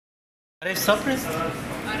RF suppressed?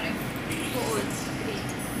 RF. Codes.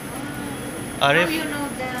 RF? How you know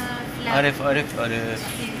the flag? RF.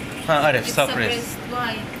 RF It's suppressed.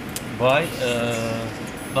 Why? Why?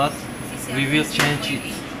 But we will CRP change it.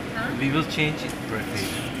 0.8. Huh? We will change it briefly.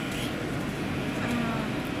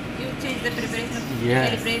 You change the preparation of the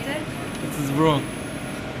Yes. calibrator? It is wrong.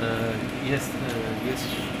 Yes.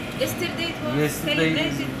 Yesterday it was Yesterday is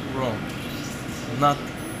calibrated. wrong. Not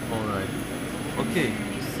alright. Okay. You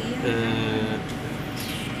see?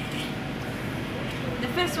 The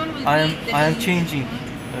first one will I be the am basic changing.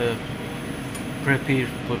 one. Prepare.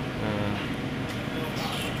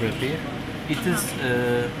 Prepare. It is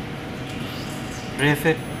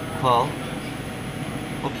refe call.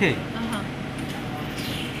 Okay.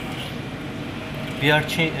 We are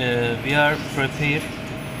prepare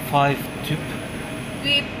 5 tube.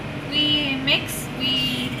 We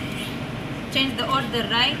change the order,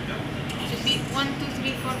 right? Should be 1, 2,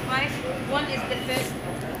 3, 4, 5. 1 is the first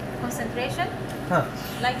concentration, Huh.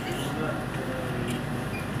 like this.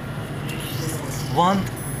 1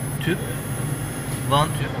 tube.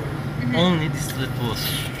 Only distilled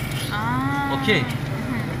water. Okay.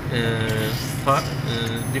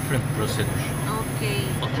 Different procedure. Okay.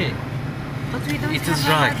 Okay. But we don't It have is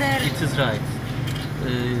right. another... It is right.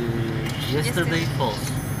 Yesterday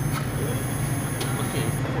false. Okay.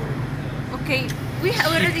 Okay. We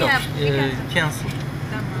already Stop. have... we can... Cancel.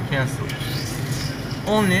 Tamam. Cancel.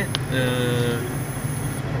 Only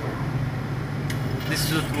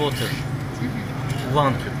distilled water.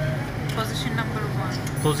 1 tube. Position number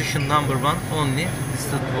 1. Position number 1 only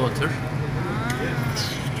distilled water.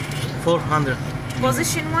 400.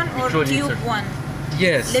 Position 1 or Microliter. tube 1?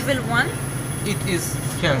 Yes. Level 1? It is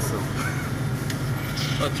cancelled.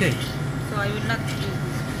 Okay. So I will not do this.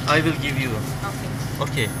 I will give you. Okay.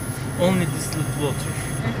 Okay. Only distilled water.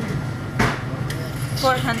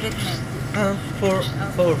 400 ml. And for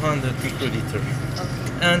 400 microliter. Okay.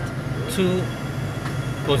 And 2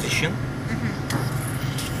 position.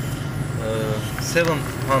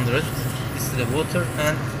 700 distilled water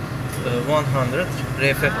and 100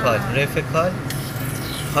 refecal. Refecal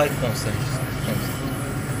high concentration.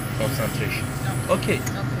 Okay. Okay.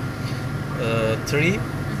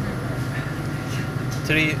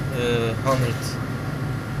 300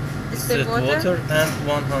 Distilled water water? and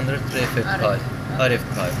 100 refecal. RF.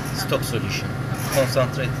 RF stock solution,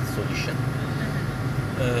 concentrated solution.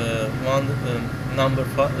 Number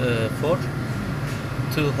 4,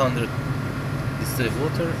 200 distilled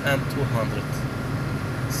water and 200.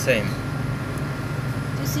 Same.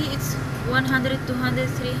 You see, it's 100, 200,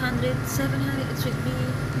 300, 700. It should be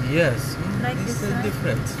Yes, like this this, is right?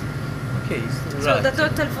 different. Okay, it's So right. the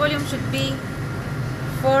total volume should be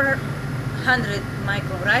 400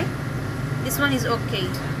 micro, right? This one is okay.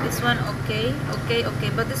 This one okay.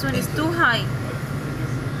 But this one is too high. I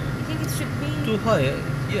think it should be... Too high,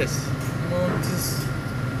 yes. No, it is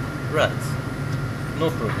right. No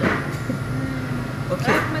problem.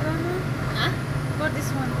 Okay. Right, Madonna? Huh? For this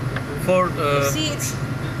one. For You see, it's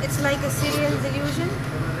like a serial dilution.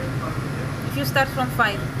 If you start from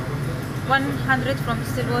 5, 100 from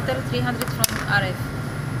distilled water, 300 from RF,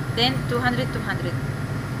 then 200, 200.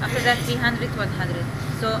 After that, 300, 100.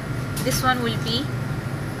 So this one will be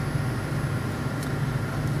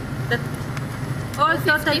the all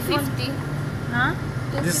total 50. Huh?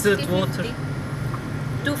 distilled water.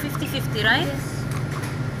 250, 50, right? Yes.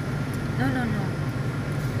 No.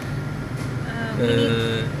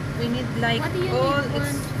 We need like What do you all need?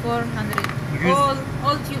 it's 400. Use-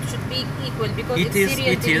 All tubes should be equal because It it's is-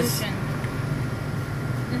 serial it is. dilution.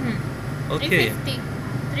 Okay. 350.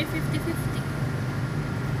 350, 50.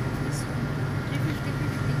 This one. 350,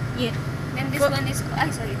 50. Yeah. And this For- one is...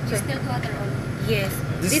 sorry. Distilled water only. Yes.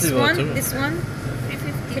 This This is one, water. this one,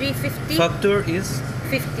 350. 350, Factor is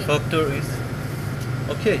 50.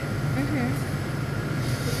 okay.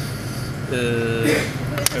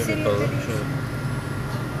 It's a serial dilution.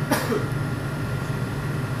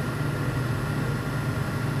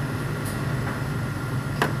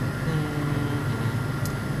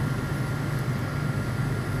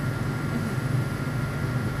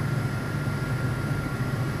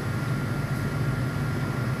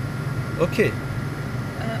 Okay.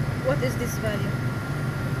 What is this value?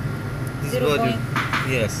 This 0 value. point.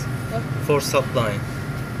 Yes. What? For supply.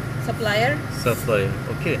 Supplier? Supplier.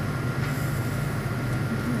 Okay.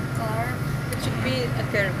 Carb. It should be a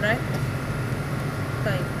curve, right?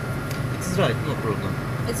 Right. It is right. No problem.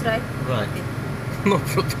 It's right? Right. Okay. No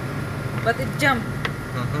problem. But it jumped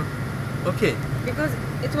Okay. because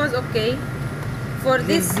it was okay. For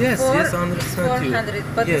this Yes, 4, yes, I it's understand you. 400.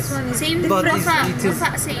 But Yes. this one is Same But different. it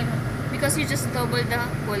is- Same. Because you just double the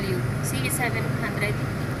volume. See, 700.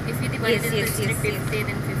 If you divide Yes, it yes, into yes, 350,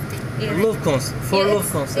 then 50. Yes. Low cons for Yeah, low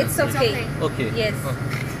it's concentration. okay. Okay. Yes.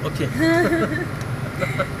 Okay.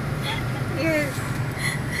 Yes.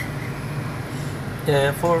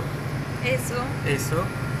 For ASO. ASO,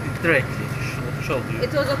 directly show you.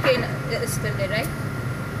 It was okay yesterday, right?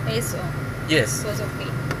 ASO. Yes. It was okay.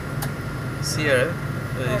 CRP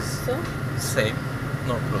is Also, same.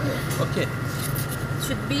 No problem. Okay.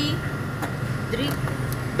 should be drink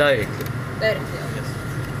Directly. directly. Yes.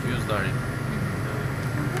 Use directly.